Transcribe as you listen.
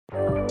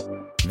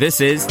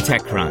This is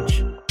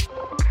TechCrunch.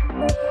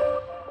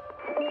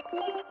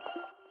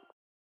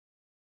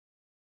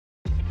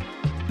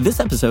 This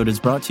episode is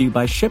brought to you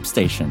by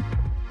ShipStation.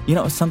 You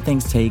know, some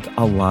things take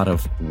a lot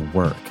of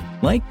work,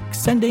 like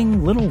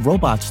sending little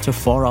robots to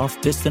far-off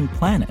distant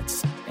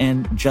planets.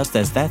 And just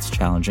as that's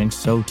challenging,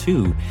 so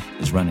too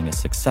is running a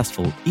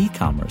successful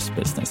e-commerce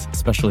business,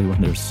 especially when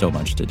there's so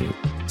much to do.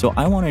 So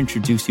I want to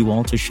introduce you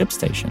all to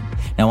ShipStation.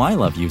 Now, I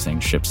love using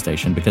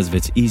ShipStation because of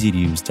its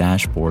easy-to-use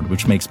dashboard,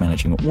 which makes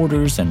managing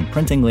orders and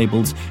printing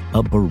labels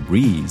a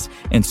breeze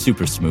and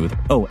super smooth.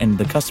 Oh, and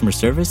the customer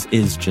service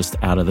is just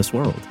out of this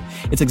world.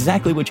 It's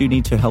exactly what you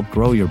need to help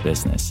grow your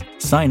business.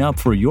 Sign up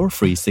for your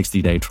free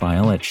 60-day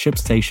trial at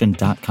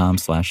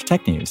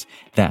shipstation.com/technews.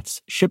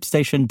 That's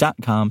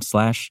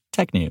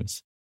shipstation.com/technews.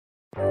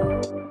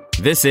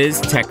 This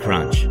is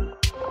TechCrunch.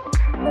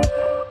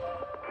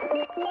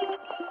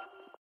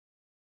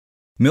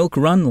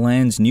 MilkRun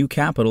lands new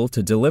capital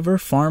to deliver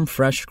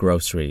farm-fresh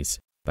groceries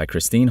by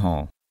Christine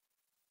Hall.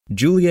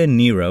 Julia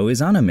Nero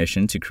is on a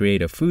mission to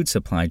create a food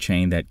supply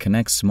chain that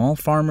connects small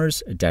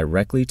farmers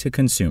directly to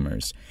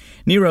consumers.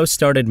 Nero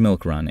started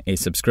MilkRun, a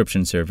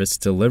subscription service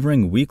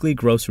delivering weekly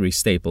grocery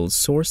staples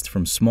sourced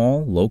from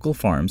small, local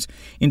farms,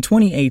 in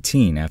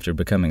 2018 after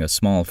becoming a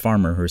small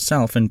farmer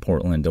herself in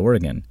Portland,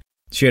 Oregon.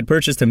 She had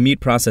purchased a meat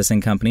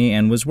processing company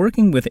and was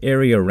working with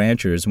area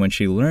ranchers when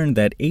she learned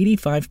that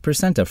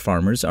 85% of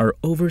farmers are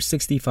over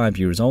 65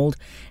 years old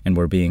and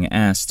were being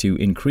asked to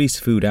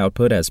increase food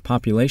output as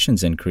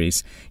populations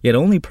increase, yet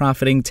only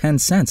profiting 10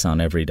 cents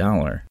on every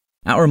dollar.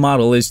 Our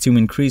model is to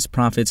increase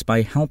profits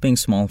by helping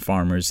small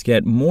farmers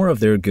get more of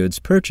their goods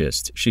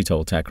purchased, she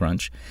told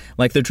TechCrunch.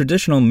 Like the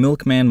traditional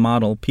milkman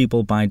model,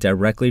 people buy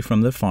directly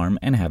from the farm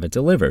and have it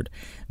delivered.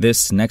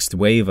 This next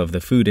wave of the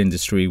food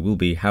industry will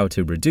be how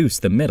to reduce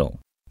the middle.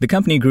 The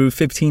company grew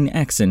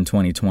 15x in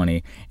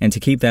 2020, and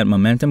to keep that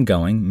momentum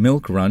going,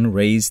 MilkRun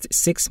raised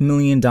 $6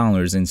 million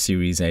in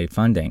Series A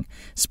funding.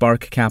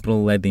 Spark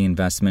Capital led the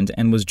investment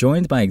and was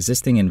joined by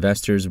existing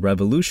investors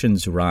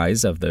Revolution's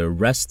Rise of the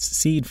Rest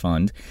Seed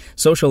Fund,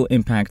 Social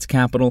Impact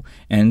Capital,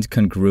 and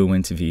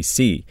Congruent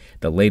VC.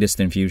 The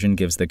latest infusion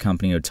gives the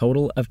company a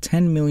total of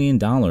 $10 million,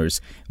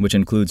 which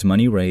includes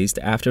money raised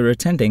after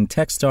attending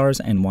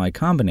Techstars and Y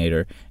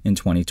Combinator in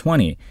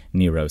 2020,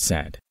 Nero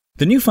said.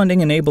 The new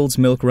funding enables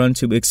MilkRun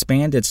to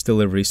expand its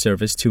delivery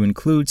service to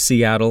include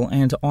Seattle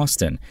and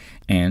Austin,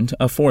 and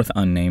a fourth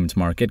unnamed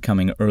market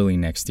coming early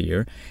next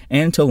year,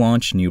 and to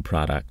launch new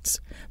products.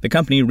 The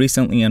company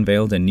recently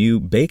unveiled a new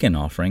bacon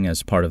offering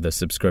as part of the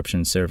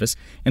subscription service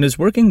and is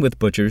working with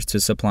butchers to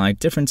supply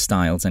different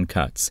styles and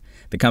cuts.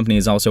 The company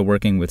is also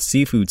working with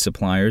seafood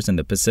suppliers in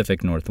the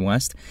Pacific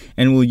Northwest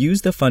and will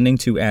use the funding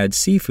to add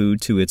seafood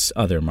to its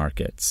other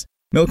markets.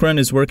 MilkRun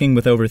is working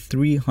with over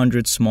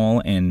 300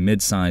 small and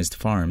mid-sized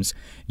farms.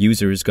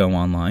 Users go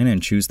online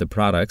and choose the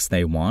products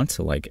they want,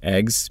 like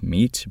eggs,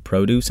 meat,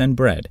 produce, and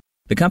bread.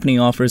 The company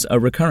offers a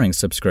recurring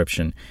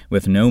subscription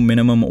with no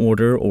minimum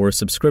order or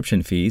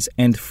subscription fees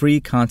and free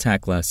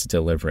contactless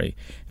delivery.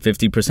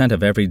 50%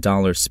 of every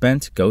dollar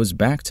spent goes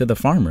back to the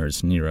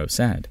farmers, Nero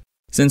said.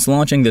 Since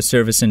launching the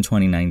service in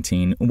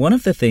 2019, one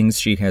of the things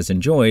she has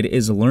enjoyed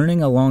is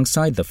learning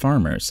alongside the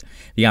farmers.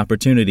 The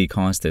opportunity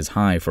cost is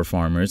high for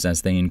farmers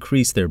as they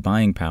increase their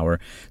buying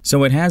power,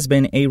 so it has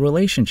been a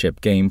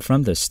relationship game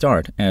from the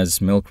start as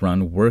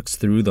MilkRun works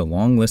through the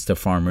long list of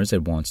farmers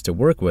it wants to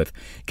work with,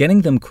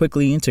 getting them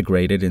quickly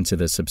integrated into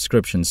the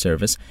subscription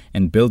service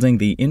and building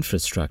the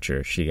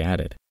infrastructure, she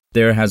added.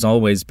 There has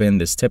always been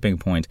this tipping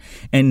point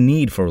and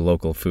need for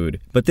local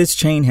food, but this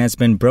chain has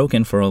been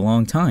broken for a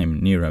long time,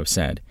 Nero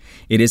said.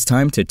 It is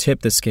time to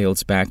tip the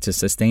scales back to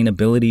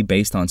sustainability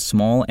based on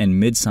small and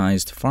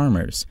mid-sized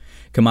farmers.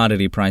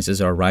 Commodity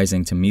prices are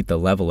rising to meet the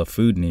level of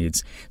food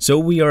needs, so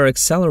we are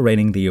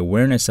accelerating the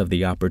awareness of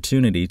the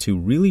opportunity to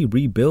really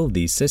rebuild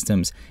these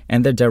systems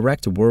and the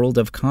direct world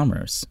of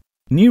commerce.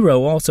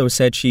 Nero also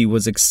said she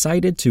was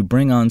excited to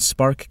bring on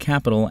Spark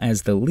Capital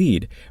as the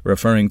lead,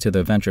 referring to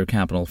the venture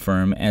capital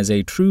firm as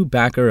a true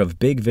backer of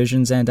big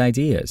visions and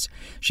ideas.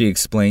 She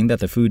explained that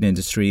the food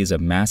industry is a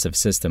massive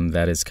system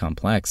that is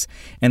complex,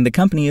 and the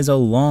company is a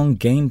long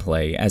game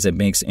play as it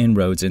makes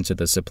inroads into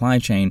the supply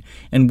chain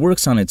and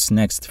works on its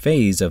next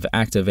phase of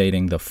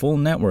activating the full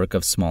network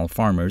of small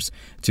farmers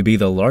to be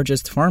the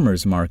largest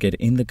farmers market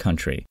in the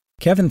country.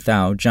 Kevin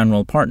Thau,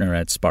 general partner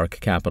at Spark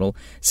Capital,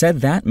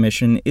 said that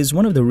mission is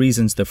one of the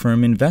reasons the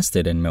firm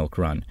invested in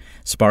MilkRun.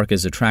 Spark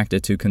is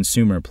attracted to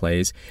consumer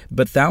plays,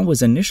 but Thau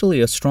was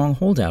initially a strong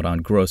holdout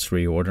on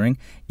grocery ordering,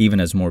 even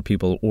as more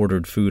people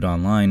ordered food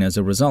online as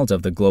a result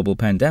of the global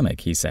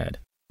pandemic, he said.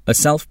 A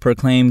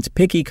self-proclaimed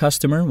picky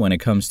customer when it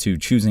comes to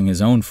choosing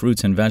his own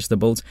fruits and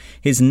vegetables,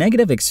 his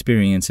negative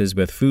experiences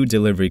with food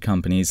delivery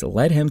companies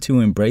led him to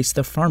embrace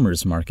the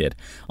farmers market,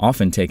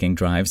 often taking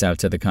drives out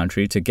to the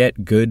country to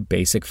get good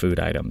basic food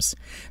items.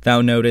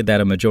 Thou noted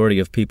that a majority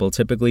of people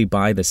typically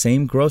buy the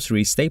same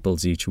grocery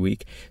staples each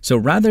week, so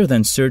rather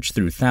than search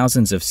through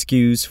thousands of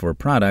SKUs for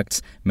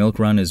products,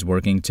 MilkRun is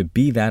working to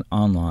be that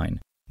online.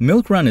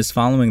 MilkRun is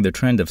following the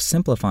trend of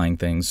simplifying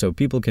things so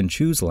people can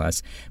choose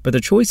less, but the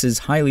choice is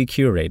highly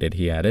curated,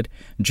 he added.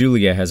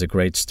 Julia has a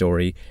great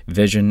story,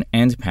 vision,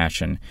 and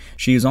passion.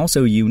 She is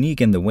also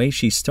unique in the way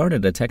she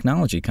started a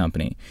technology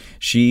company.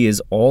 She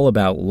is all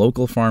about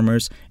local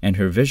farmers, and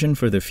her vision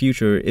for the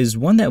future is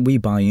one that we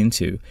buy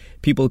into.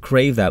 People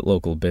crave that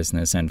local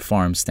business and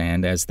farm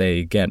stand as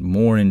they get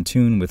more in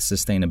tune with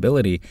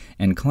sustainability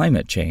and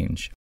climate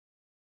change.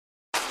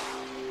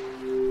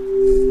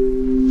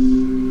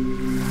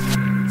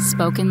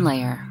 Spoken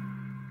Layer.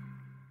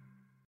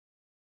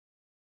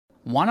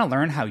 Want to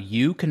learn how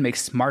you can make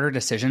smarter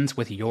decisions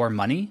with your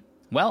money?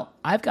 Well,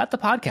 I've got the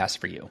podcast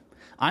for you.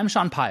 I'm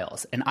Sean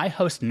Piles, and I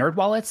host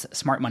NerdWallet's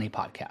Smart Money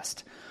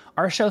Podcast.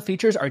 Our show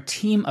features our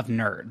team of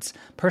nerds,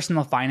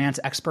 personal finance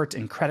experts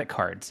in credit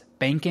cards,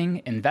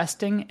 banking,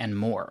 investing, and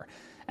more.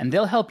 And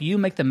they'll help you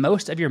make the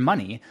most of your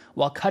money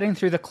while cutting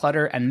through the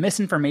clutter and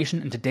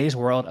misinformation in today's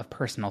world of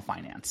personal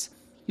finance.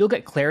 You'll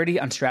get clarity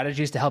on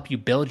strategies to help you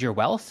build your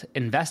wealth,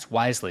 invest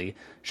wisely,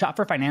 shop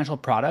for financial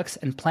products,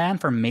 and plan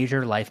for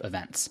major life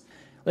events.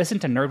 Listen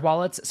to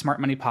NerdWallet's Smart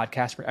Money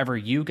Podcast wherever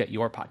you get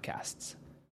your podcasts.